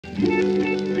Hi,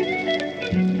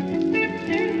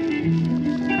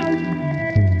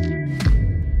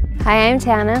 I'm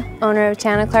Tana, owner of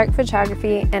Tana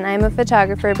Photography, and I'm a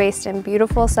photographer based in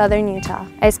beautiful southern Utah.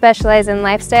 I specialize in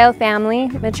lifestyle, family,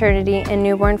 maternity, and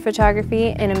newborn photography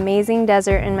in amazing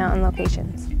desert and mountain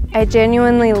locations. I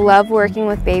genuinely love working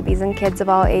with babies and kids of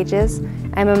all ages.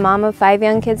 I'm a mom of 5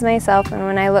 young kids myself, and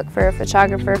when I look for a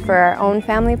photographer for our own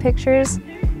family pictures,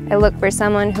 I look for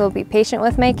someone who will be patient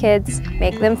with my kids,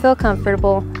 make them feel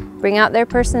comfortable, bring out their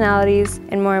personalities,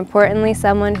 and more importantly,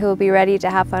 someone who will be ready to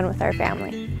have fun with our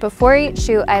family. Before each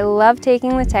shoot, I love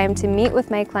taking the time to meet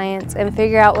with my clients and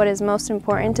figure out what is most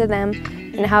important to them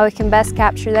and how we can best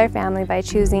capture their family by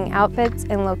choosing outfits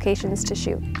and locations to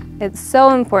shoot. It's so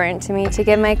important to me to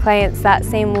give my clients that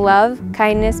same love,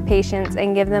 kindness, patience,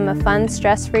 and give them a fun,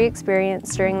 stress-free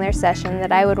experience during their session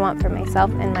that I would want for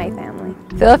myself and my family.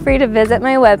 Feel free to visit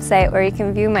my website where you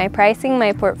can view my pricing,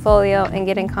 my portfolio, and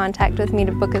get in contact with me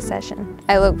to book a session.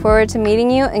 I look forward to meeting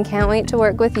you and can't wait to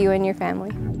work with you and your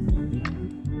family.